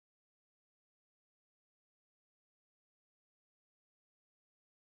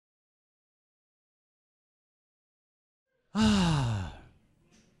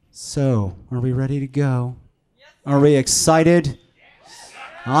So, are we ready to go? Are we excited?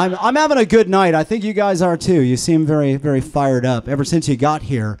 I'm having a good night. I think you guys are too. You seem very, very fired up. Ever since you got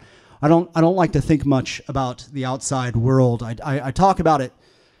here, I don't like to think much about the outside world. I talk about it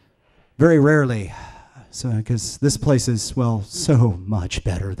very rarely, so because this place is, well, so much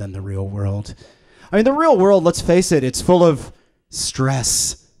better than the real world. I mean, the real world, let's face it, it's full of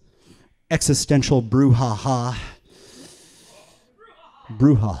stress, existential brouhaha.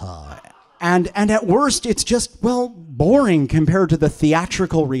 And at worst, it's just, well, boring compared to the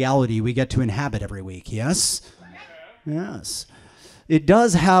theatrical reality we get to inhabit every week, yes? Yes. It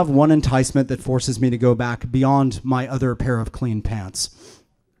does have one enticement that forces me to go back beyond my other pair of clean pants.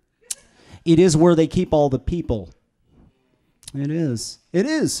 It is where they keep all the people. It is. It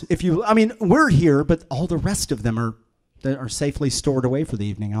is. I mean, we're here, but all the rest of them are safely stored away for the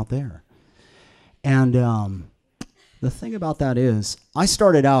evening out there. And the thing about that is, I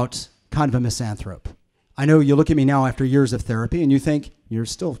started out kind of a misanthrope. I know you look at me now after years of therapy and you think, you're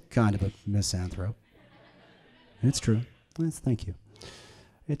still kind of a misanthrope. It's true. Yes, thank you.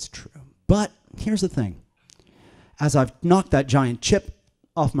 It's true. But here's the thing. As I've knocked that giant chip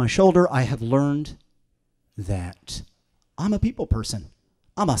off my shoulder, I have learned that I'm a people person.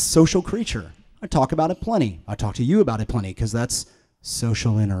 I'm a social creature. I talk about it plenty. I talk to you about it plenty because that's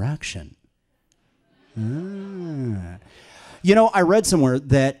social interaction. You know, I read somewhere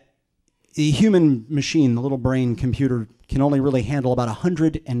that the human machine, the little brain computer, can only really handle about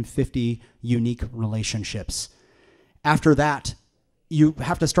 150 unique relationships. After that, you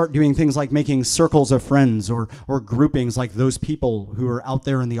have to start doing things like making circles of friends or groupings like those people who are out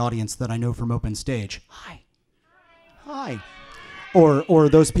there in the audience that I know from Open Stage. Hi. Or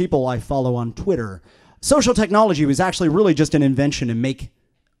those people I follow on Twitter. Social technology was actually really just an invention to make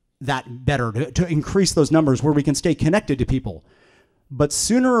that better, to increase those numbers where we can stay connected to people. But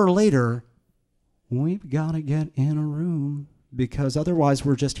sooner or later, we've got to get in a room because otherwise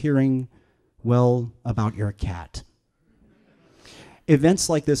we're just hearing, well, about your cat. Events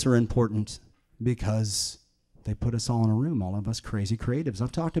like this are important because they put us all in a room, all of us crazy creatives.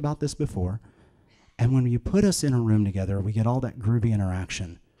 I've talked about this before. And when you put us in a room together, we get all that groovy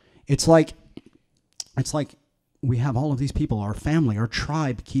interaction. It's like we have all of these people, our family, our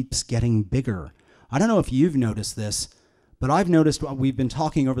tribe keeps getting bigger. I don't know if you've noticed this, but I've noticed what we've been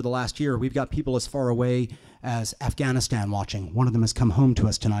talking over the last year. We've got people as far away as Afghanistan watching. One of them has come home to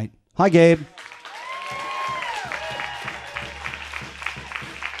us tonight. Hi, Gabe.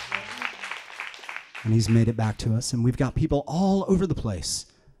 And he's made it back to us. And we've got people all over the place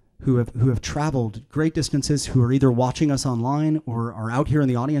who have traveled great distances, who are either watching us online or are out here in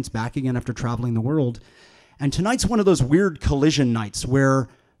the audience back again after traveling the world. And tonight's one of those weird collision nights where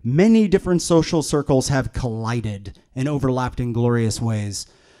many different social circles have collided and overlapped in glorious ways.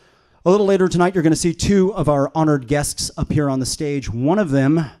 A little later tonight, you're going to see two of our honored guests appear on the stage. One of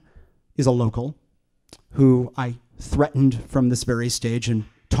them is a local who I threatened from this very stage and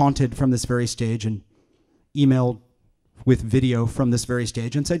taunted from this very stage and emailed with video from this very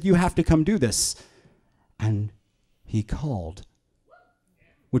stage and said, you have to come do this. And he called,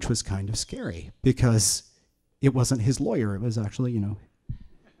 which was kind of scary because it wasn't his lawyer. It was actually,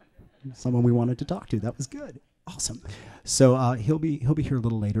 someone we wanted to talk to. That was good. Awesome. So he'll be here a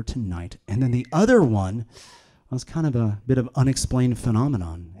little later tonight. And then the other one was kind of a bit of unexplained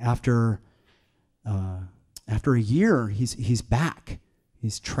phenomenon. After a year, he's back.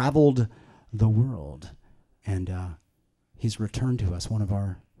 He's traveled the world, and he's returned to us, one of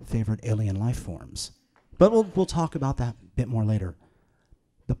our favorite alien life forms. But we'll talk about that a bit more later.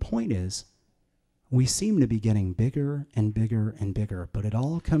 The point is, we seem to be getting bigger and bigger and bigger, but it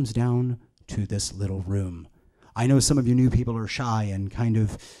all comes down to this little room. I know some of you new people are shy and kind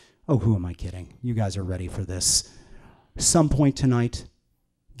of, oh, who am I kidding? You guys are ready for this. Some point tonight,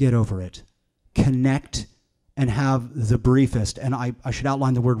 get over it. Connect and have the briefest, and I should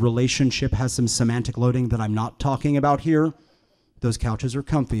outline the word relationship has some semantic loading that I'm not talking about here. Those couches are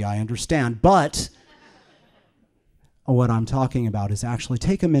comfy, I understand, but what I'm talking about is actually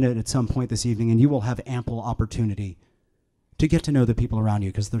take a minute at some point this evening and you will have ample opportunity to get to know the people around you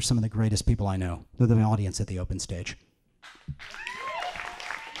because they're some of the greatest people I know. They're the audience at the Open Stage.